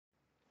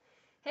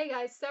Hey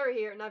guys, Sera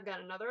here, and I've got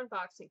another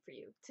unboxing for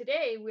you.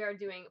 Today we are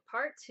doing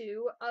part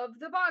 2 of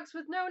the box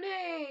with no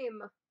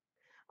name,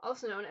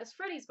 also known as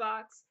Freddy's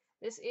box.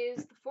 This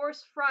is the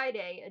Force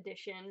Friday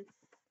edition.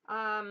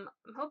 I'm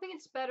hoping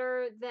it's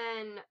better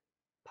than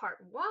part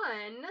 1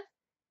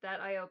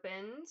 that I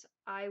opened.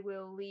 I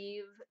will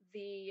leave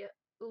the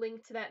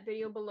link to that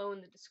video below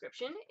in the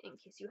description in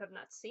case you have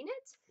not seen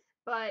it.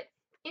 But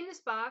in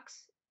this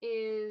box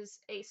is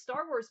a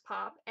Star Wars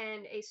pop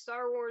and a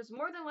Star Wars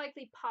more than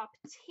likely pop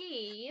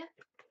tea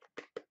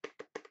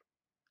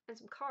and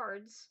some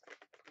cards.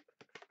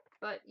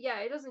 But yeah,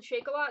 it doesn't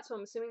shake a lot, so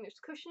I'm assuming there's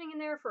cushioning in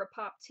there for a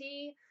pop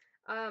tea.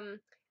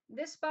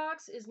 This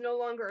box is no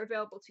longer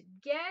available to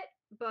get,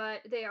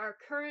 but they are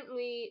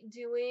currently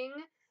doing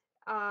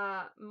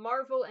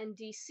Marvel and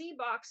DC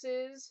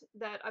boxes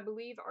that I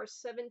believe are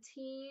 $17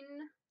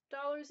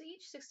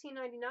 each,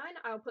 $16.99.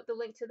 I'll put the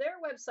link to their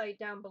website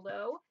down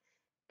below,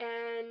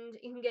 and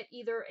you can get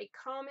either a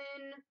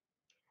common,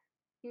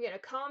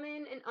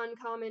 an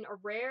uncommon, a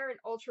rare, an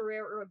ultra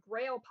rare, or a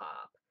grail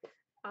pop.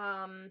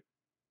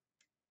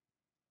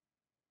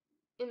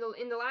 In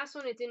the last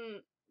one, it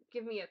didn't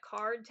give me a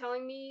card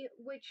telling me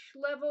which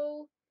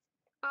level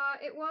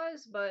it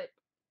was, but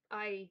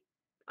I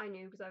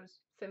knew because I was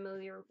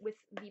familiar with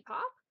the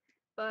pop.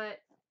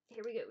 But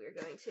here we go. We're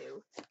going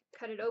to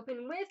cut it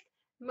open with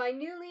my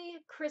newly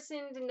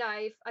christened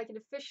knife. I can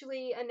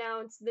officially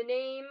announce the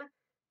name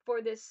for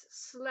this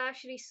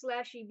slashy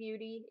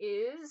beauty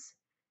is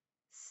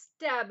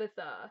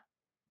Stabitha.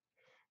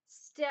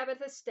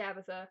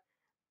 Stabitha.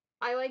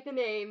 I like the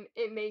name.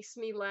 It makes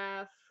me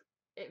laugh.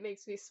 It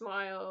makes me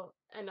smile,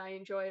 and I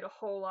enjoy it a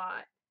whole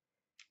lot.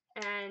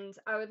 And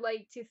I would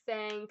like to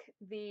thank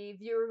the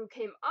viewer who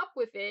came up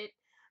with it.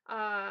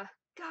 God,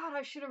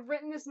 I should have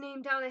written this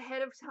name down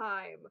ahead of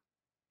time.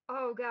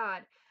 Oh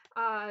God,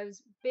 it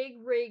was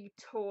Big Rig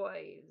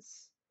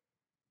Toys.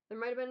 There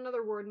might have been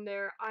another word in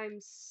there. I'm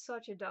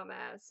such a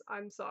dumbass.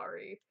 I'm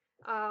sorry.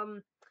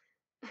 Um,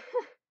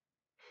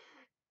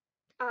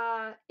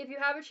 if you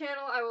have a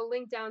channel, I will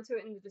link down to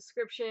it in the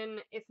description.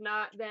 If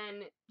not,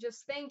 then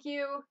just thank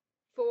you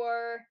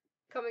for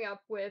coming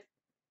up with,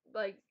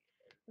 like,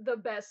 the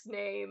best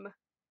name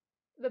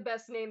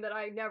that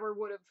I never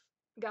would have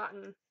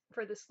gotten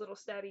for this little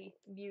stabby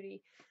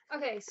beauty.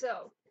 Okay,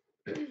 so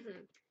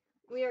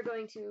we are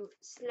going to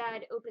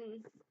slide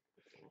open.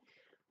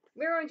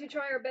 We're going to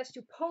try our best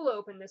to pull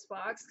open this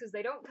box because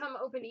they don't come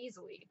open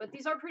easily, but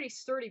these are pretty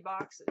sturdy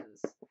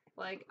boxes.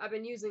 Like, I've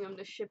been using them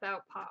to ship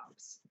out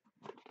pops.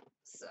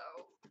 So,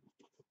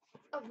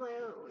 of my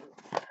own.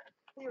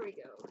 There we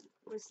go.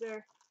 Was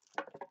there...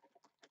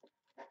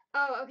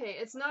 Oh, okay,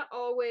 it's not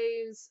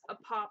always a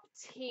pop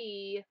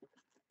tea.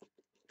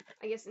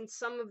 I guess in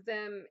some of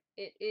them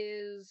it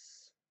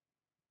is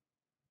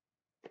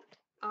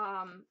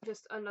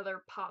just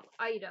another pop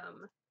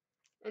item.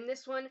 And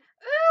this one,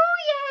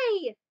 ooh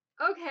yay!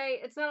 Okay,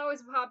 it's not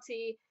always a pop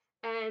tea,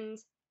 and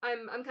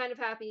I'm kind of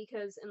happy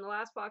because in the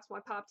last box my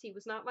pop tea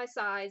was not my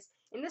size.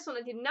 In this one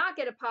I did not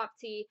get a pop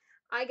tea.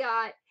 I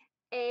got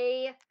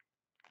a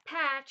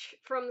patch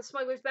from the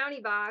Smuggler's Bounty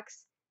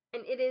box,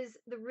 and it is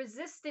the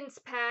Resistance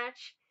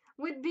patch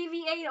with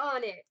BB-8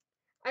 on it.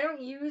 I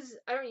don't use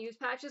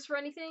patches for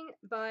anything,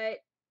 but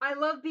I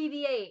love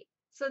BB-8,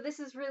 so this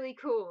is really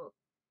cool.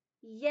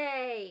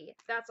 Yay!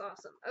 That's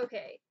awesome.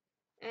 Okay.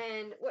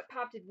 And what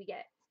pop did we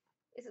get?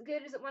 Is it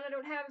good? Is it one I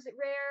don't have? Is it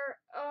rare?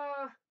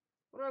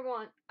 What do I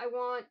want? I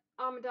want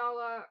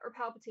Amidala or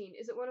Palpatine.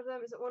 Is it one of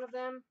them? Is it one of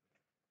them?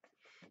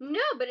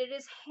 No, but it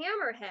is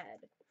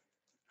Hammerhead.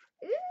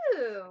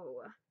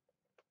 Ooh.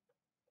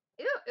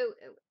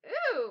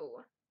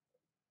 Ew.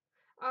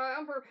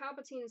 Emperor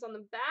Palpatine is on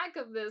the back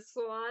of this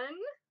one.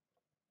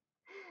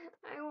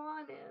 I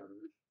want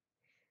him.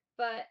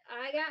 But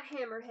I got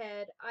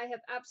Hammerhead. I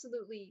have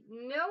absolutely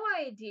no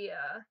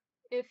idea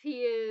if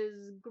he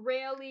is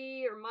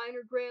Graily or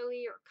Minor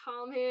Graily or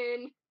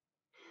Common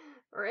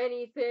or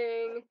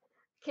anything.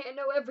 Can't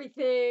know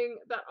everything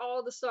about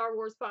all the Star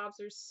Wars pops.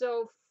 There's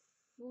so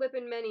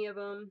flippin' many of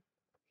them.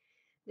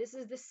 This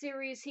is the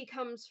series he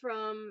comes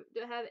from.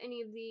 Do I have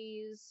any of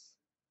these?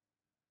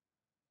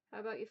 How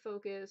about you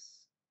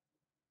focus?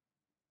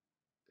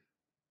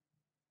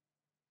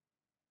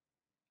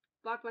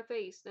 Block my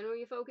face. Then will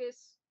you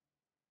focus?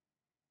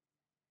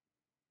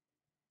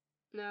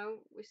 No,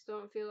 we still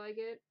don't feel like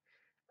it.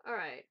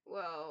 Alright,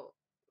 well,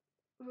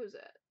 who's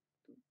that?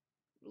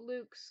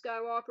 Luke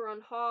Skywalker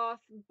on Hoth,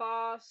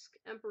 Bosk,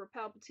 Emperor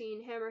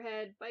Palpatine,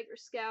 Hammerhead, Biker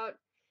Scout,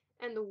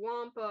 and the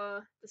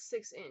Wampa, the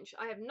 6-inch.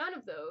 I have none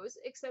of those,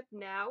 except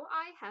now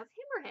I have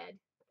Hammerhead.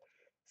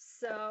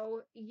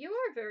 So, you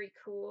are very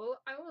cool.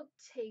 I will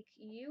take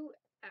you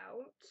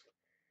out.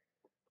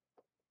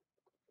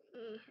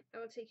 I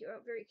will take you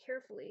out very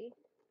carefully.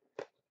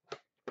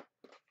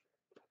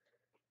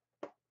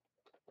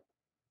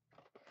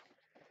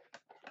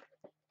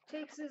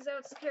 Takes us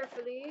out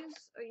carefully.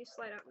 Oh, you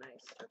slide out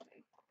nice.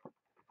 Okay.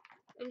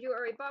 And you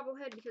are a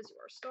bobblehead because you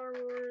are Star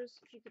Wars.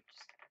 If you could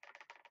just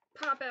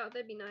pop out,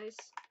 that'd be nice.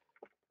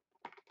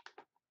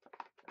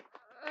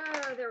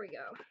 There we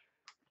go.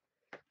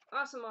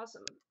 Awesome,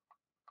 awesome.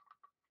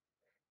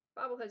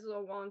 Bobblehead's a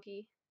little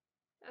wonky.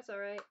 That's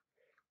alright.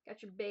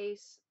 Got your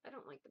base. I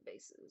don't like the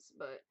bases,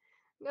 but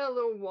got a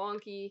little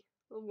wonky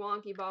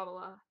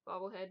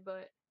bobblehead,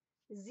 but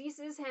this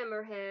is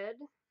Hammerhead.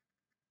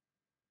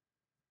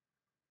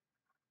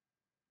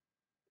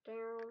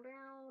 Down,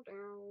 down,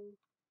 down.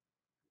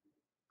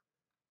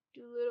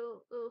 Do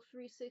little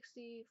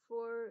 360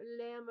 for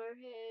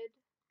Hammerhead.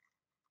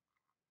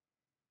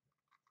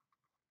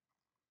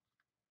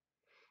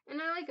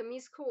 And I like him.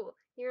 He's cool.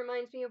 He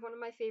reminds me of one of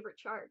my favorite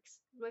sharks.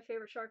 My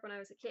favorite shark when I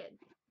was a kid.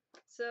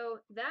 So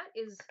that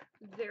is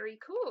very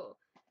cool.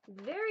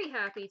 Very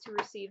happy to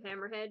receive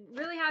Hammerhead.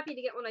 Really happy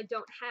to get one I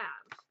don't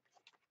have.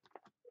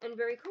 And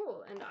very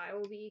cool. And I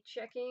will be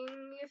checking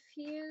if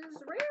he is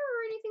rare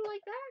or anything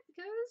like that,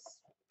 because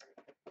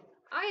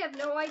I have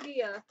no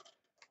idea.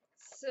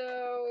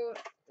 So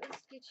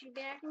let's get you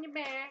back in the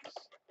box.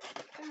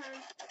 Come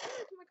on.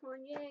 Come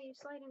on. Yay, you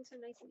slide in so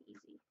nice and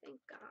easy. Thank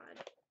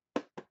God.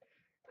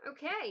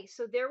 Okay,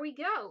 so there we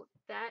go.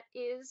 That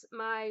is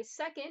my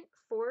second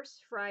Force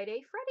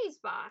Friday Freddy's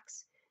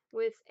box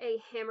with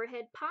a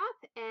Hammerhead Pop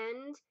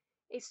and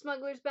a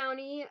Smuggler's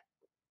Bounty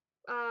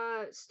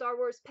Star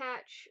Wars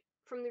patch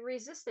from the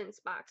Resistance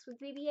box with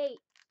BB-8.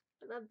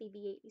 I love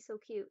BB-8. He's so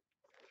cute.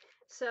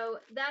 So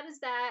that is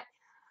that.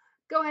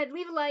 Go ahead,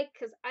 leave a like,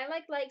 because I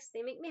like likes.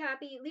 They make me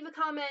happy. Leave a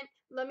comment.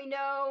 Let me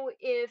know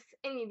if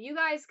any of you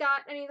guys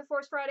got any of the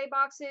Force Friday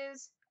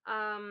boxes.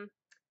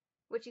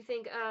 What you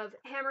think of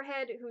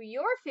Hammerhead, who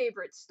your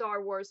favorite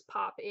Star Wars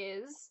pop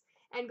is,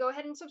 and go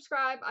ahead and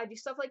subscribe. I do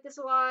stuff like this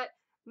a lot,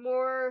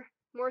 more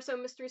so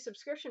mystery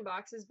subscription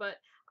boxes, but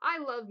I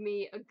love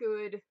me a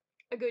good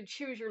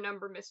choose your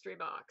number mystery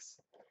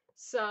box.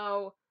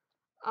 So,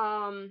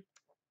 I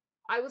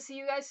will see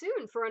you guys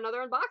soon for another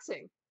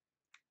unboxing.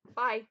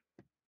 Bye.